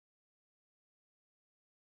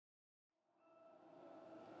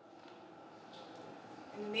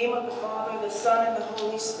the name of the Father, the Son, and the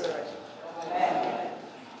Holy Spirit. Amen.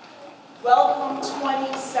 Welcome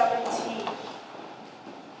 2017.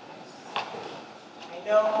 I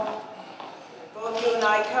know both you and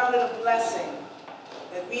I count it a blessing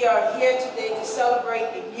that we are here today to celebrate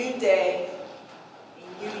a new day,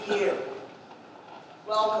 a new year.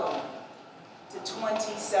 Welcome to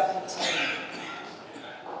 2017.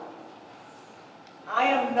 I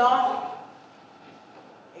am not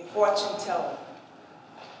a fortune teller,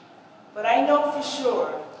 but I know for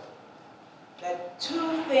sure that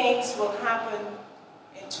two things will happen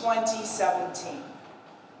in 2017.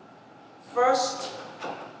 First,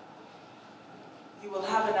 you will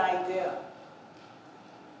have an idea.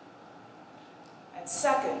 And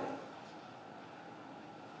second,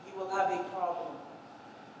 you will have a problem.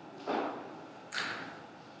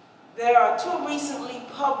 There are two recently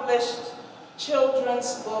published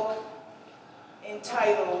children's books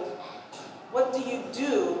entitled, "What Do You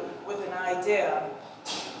Do with an Idea?"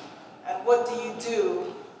 and "What Do You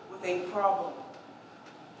Do with a Problem?"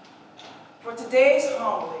 For today's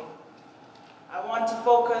homily, I want to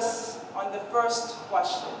focus on the first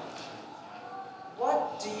question.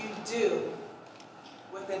 What do you do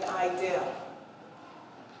with an idea?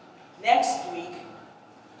 Next week,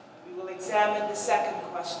 we will examine the second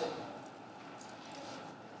question.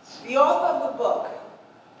 The author of the book,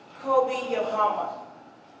 Kobe Yohama,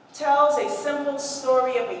 tells a simple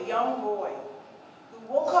story of a young boy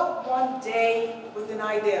who woke up one day with an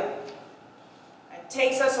idea and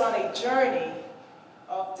takes us on a journey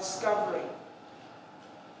of discovery.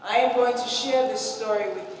 I am going to share this story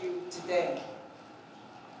with you today.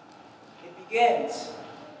 It begins,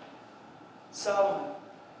 so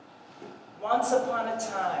once upon a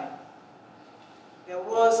time, there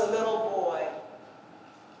was a little boy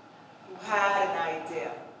who had an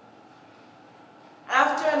idea.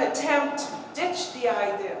 After an attempt to ditch the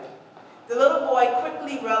idea, the little boy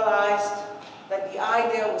quickly realized that the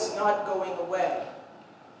idea was not going away.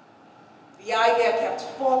 The idea kept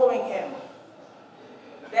following him.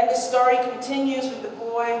 Then the story continues with the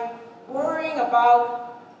boy worrying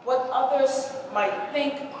about what others might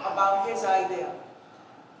think about his idea.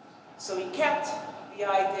 So he kept the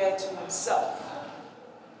idea to himself,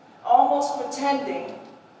 almost pretending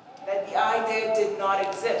that the idea did not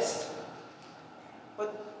exist.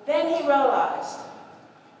 But then he realized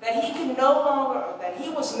that he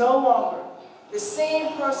was no longer the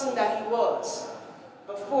same person that he was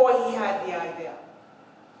before he had the idea.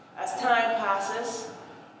 As time passes,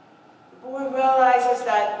 the boy realizes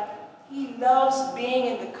that he loves being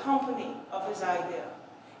in the company of his idea.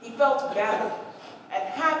 He felt better and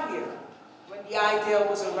happier when the idea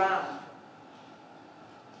was around.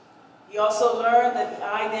 He also learned that the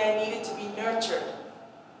idea needed to be nurtured.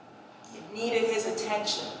 It needed his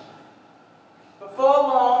attention. Before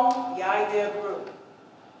long, the idea grew.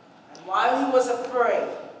 And while he was afraid,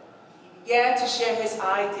 he began to share his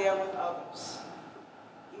idea with others.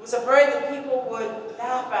 He was afraid that people would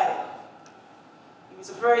laugh at it. He was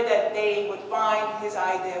afraid that they would find his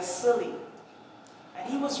idea silly. And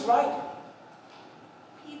he was right.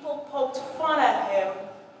 People poked fun at him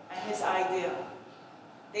and his idea.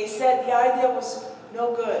 They said the idea was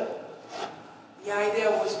no good. The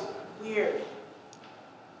idea was weird.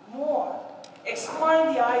 More,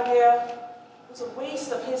 exploring the idea was a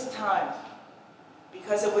waste of his time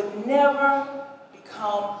because it would never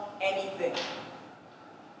become anything.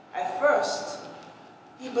 At first,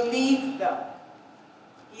 he believed them.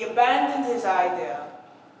 He abandoned his idea.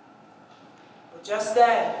 But just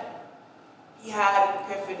then, he had an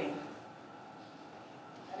epiphany.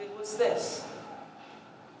 And it was this.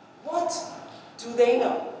 What do they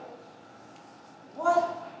know?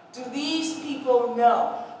 What do these people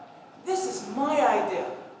know? This is my idea,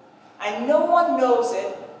 and no one knows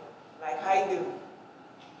it like I do.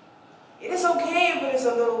 It is okay if it is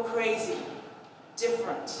a little crazy,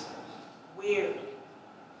 different, weird.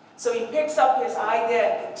 So he picks up his idea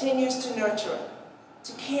and continues to nurture it,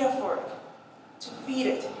 to care for it, to feed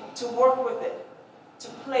it, to work with it, to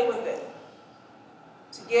play with it,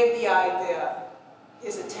 to give the idea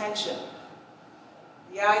his attention.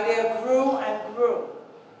 The idea grew and grew,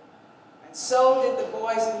 and so did the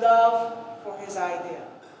boy's love for his idea.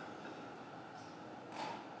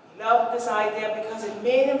 He loved this idea because it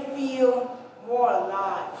made him feel more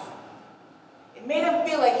alive. It made him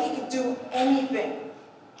feel like he could do anything.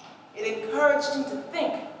 It encouraged him to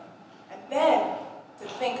think, and then to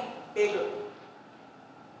think bigger.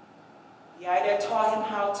 The idea taught him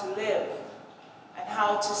how to live and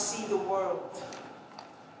how to see the world.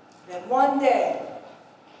 Then one day,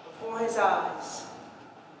 before his eyes,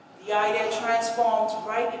 the idea transformed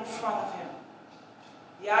right in front of him.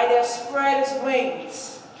 The idea spread its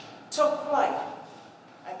wings, took flight,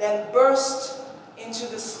 and then burst into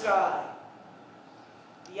the sky.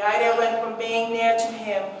 The idea went from being near to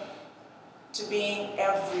him to being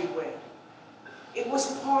everywhere. It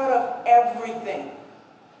was part of everything.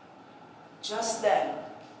 Just then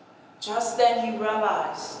he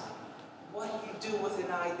realized what you do with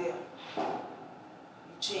an idea.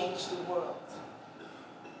 You change the world.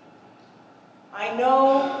 I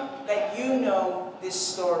know that you know this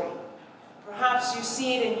story. Perhaps you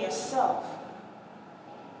see it in yourself.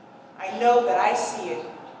 I know that I see it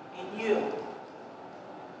in you.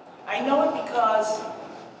 I know it because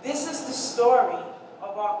this is the story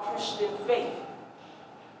of our Christian faith.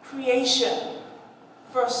 Creation,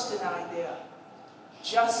 first an idea.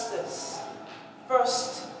 Justice,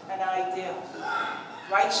 first an idea.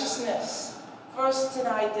 Righteousness, first an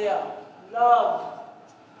idea. Love,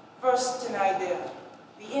 first an idea.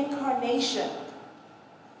 The incarnation,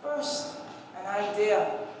 first an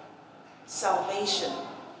idea. Salvation,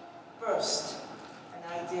 first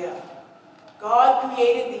an idea. God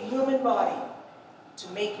created the human body to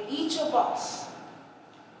make each of us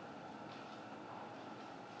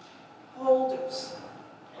holders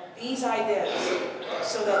of these ideas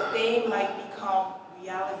so that they might become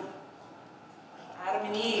reality. Adam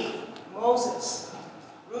and Eve, Moses,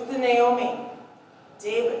 Ruth and Naomi,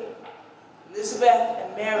 David, Elizabeth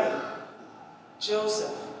and Mary,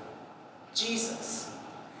 Joseph, Jesus.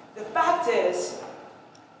 The fact is,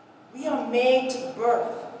 we are made to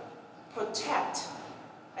birth, protect,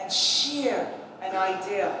 and share an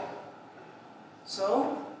idea.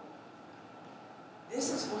 So,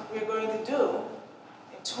 this is what we're going to do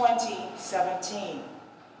in 2017.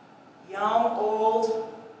 Young,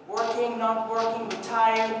 old, working, not working,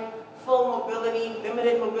 retired, full mobility,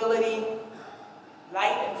 limited mobility,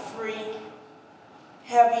 light and free,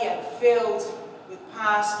 heavy and filled with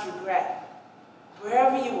past regret.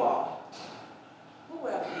 Wherever you are,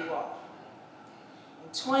 whoever you are,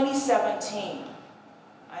 in 2017,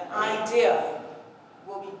 an idea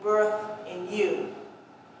will be birthed in you.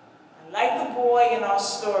 And like the boy in our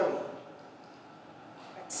story,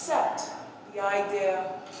 accept the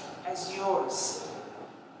idea as yours.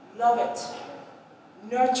 Love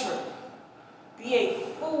it. Nurture it. Be a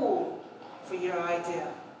fool for your idea.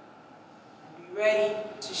 And be ready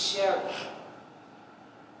to share it.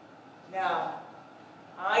 Now,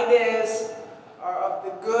 ideas are of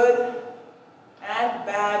the good and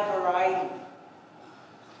bad variety.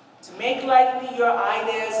 To make likely your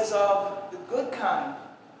ideas is of the good kind,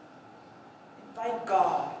 invite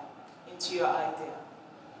God into your idea.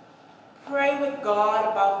 Pray with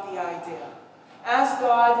God about the idea. Ask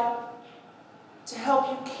God to help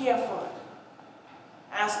you care for it.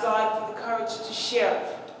 Ask God for the courage to share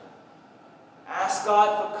it. Ask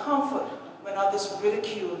God for comfort when others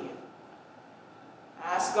ridicule you.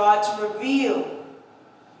 Ask God to reveal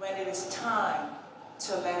when it is time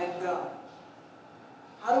to let it go.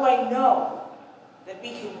 How do I know that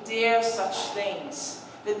we can dare such things,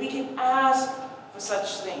 that we can ask for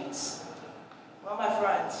such things? Well, my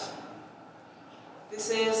friends, this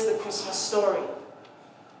is the Christmas story.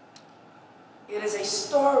 It is a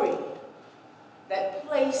story that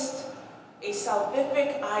placed a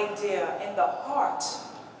salvific idea in the heart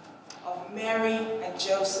of Mary and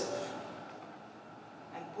Joseph.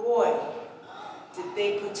 And boy, did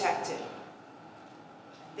they protect it.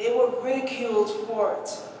 They were ridiculed for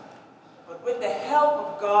it. But with the help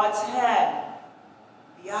of God's hand,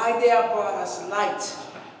 the idea brought us light,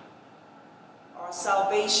 our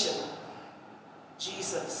salvation,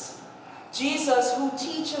 Jesus. Jesus who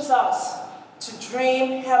teaches us to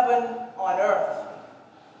dream heaven on earth.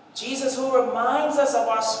 Jesus who reminds us of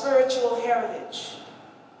our spiritual heritage.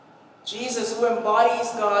 Jesus who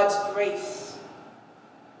embodies God's grace.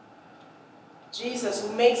 Jesus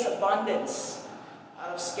who makes abundance out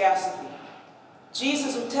of scarcity.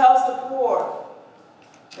 Jesus who tells the poor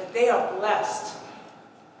that they are blessed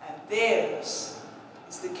and theirs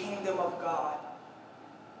is the kingdom of God.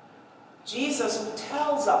 Jesus who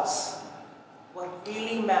tells us what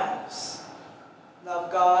really matters.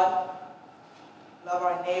 Love God, love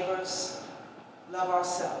our neighbors, love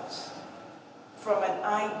ourselves. From an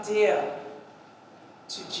idea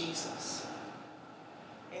to Jesus.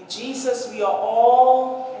 In Jesus, we are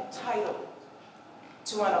all entitled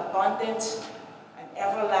to an abundant and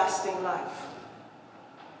everlasting life.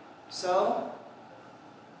 So,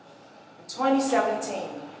 in 2017,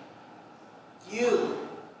 you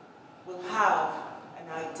will have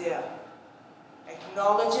an idea.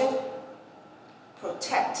 Acknowledge it,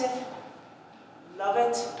 protect it, love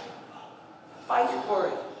it, fight for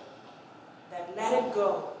it, then let it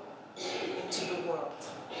go into the world.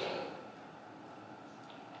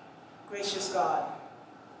 Gracious God,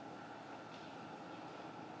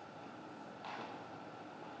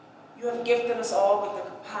 you have gifted us all with the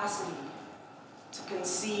capacity to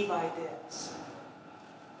conceive ideas.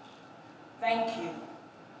 Thank you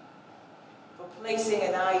for placing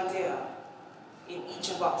an idea in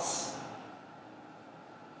each of us.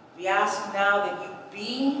 We ask now that you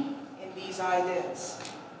be in these ideas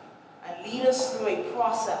and lead us through a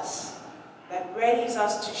process that readies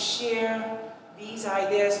us to share these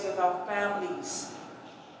ideas with our families,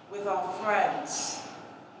 with our friends,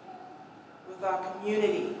 with our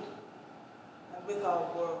community, and with our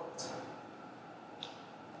world.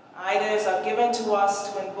 Ideas are given to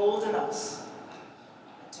us to embolden us,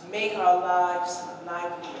 to make our lives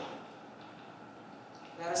livelier.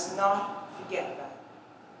 Let us not forget that.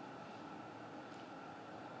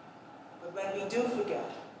 But when we do forget,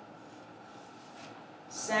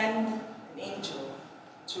 send an angel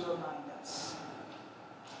to remind us.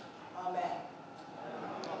 Amen.